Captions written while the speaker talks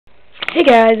Hey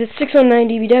guys, it's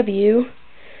 619DBW.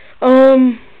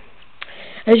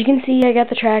 As you can see, I got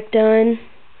the track done.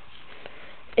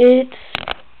 It's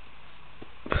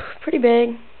pretty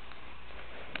big.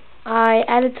 I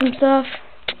added some stuff.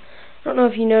 I don't know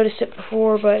if you noticed it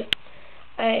before, but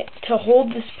to hold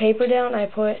this paper down, I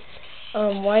put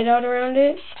whiteout around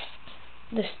it,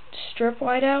 the strip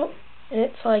whiteout, and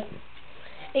it's like,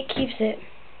 it keeps it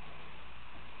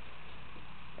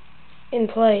in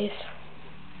place.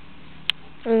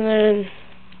 And then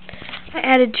I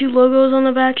added 2 logos on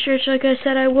the back stretch like I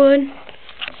said I would.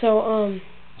 So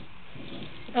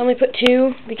I only put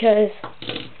 2 because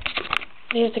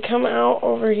they have to come out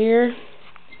over here.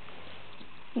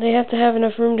 They have to have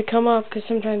enough room to come up because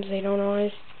sometimes they don't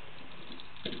always.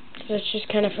 So it's just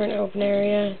kind of for an open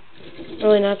area.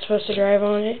 Really not supposed to drive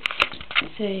on it.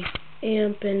 Say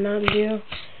amp and Mountain Dew.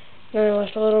 Then I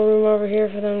left a little room over here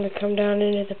for them to come down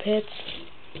into the pits.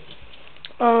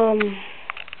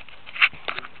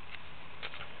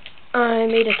 I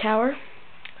made a tower,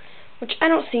 which I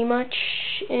don't see much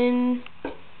in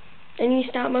any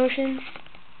stop motion.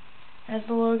 Has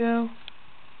the logo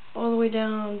all the way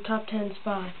down top 10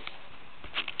 spots.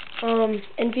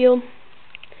 Infield,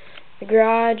 the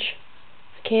garage,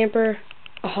 a camper,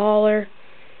 a hauler,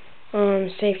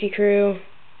 safety crew,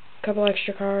 a couple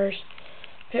extra cars,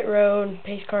 pit road,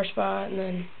 pace car spot, and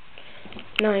then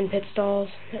 9 pit stalls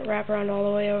that wrap around all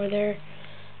the way over there.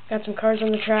 Got some cars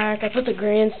on the track. I put the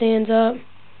grandstands up.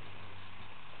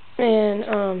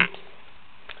 And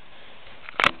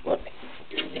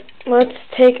let's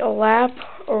take a lap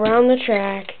around the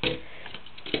track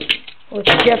with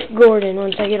Jeff Gordon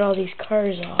once I get all these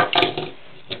cars off.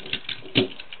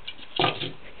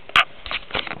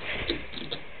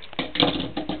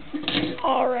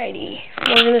 Alrighty,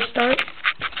 we're gonna start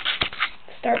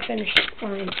finish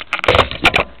line.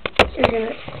 You're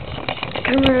gonna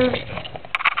come around.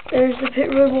 There's the pit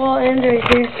road wall end right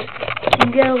there.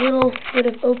 You got a little bit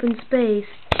of open space.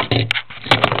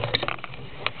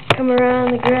 Come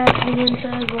around the grass to the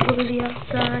inside, roll to the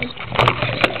outside.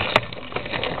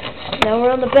 Now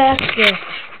we're on the back stretch.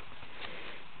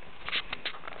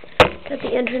 Got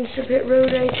the entrance to pit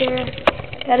road right there.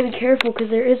 Gotta be careful because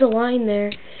there is a line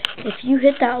there. If you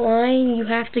hit that line, you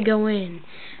have to go in,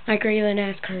 like regular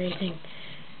NASCAR racing.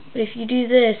 But if you do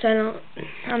this,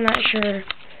 I'm not sure.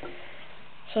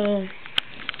 So,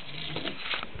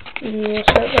 we'll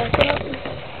start back up.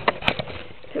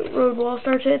 Pit road wall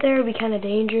starts right there. It'll be kind of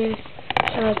dangerous.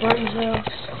 Kind of like Martinsville.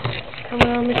 Come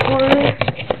around the corner.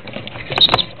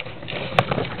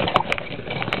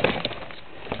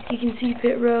 You can see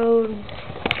pit road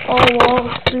all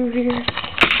walls through here.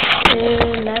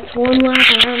 And that's one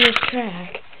lap around this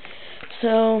track.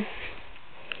 So,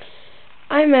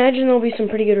 I imagine there'll be some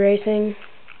pretty good racing.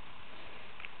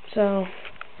 So,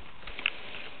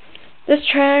 this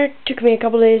track took me a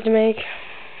couple days to make.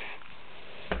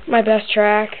 My best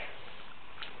track.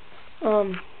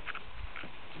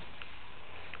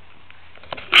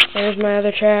 There's my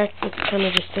other track. It's kind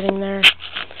of just sitting there.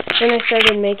 Then I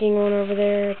started making one over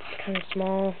there. It's kind of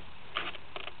small.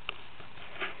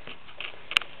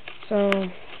 So,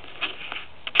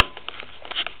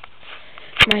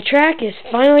 my track is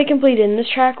finally completed, and this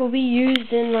track will be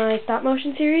used in my stop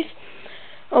motion series,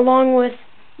 along with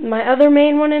my other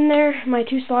main one in there, my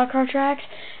 2 slot car tracks,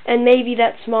 and maybe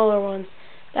that smaller one.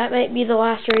 That might be the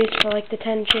last race for like the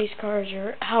 10 chase cars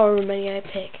or however many I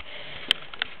pick.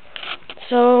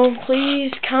 So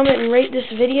please comment and rate this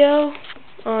video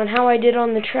on how I did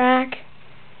on the track.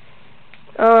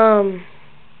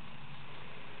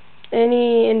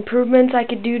 Any improvements I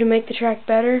could do to make the track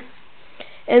better.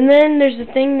 And then there's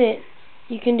the thing that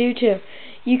you can do too.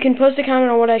 You can post a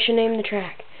comment on what I should name the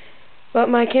track. But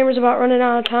my camera's about running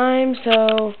out of time,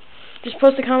 so just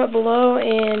post a comment below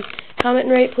and comment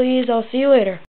and rate, please. I'll see you later.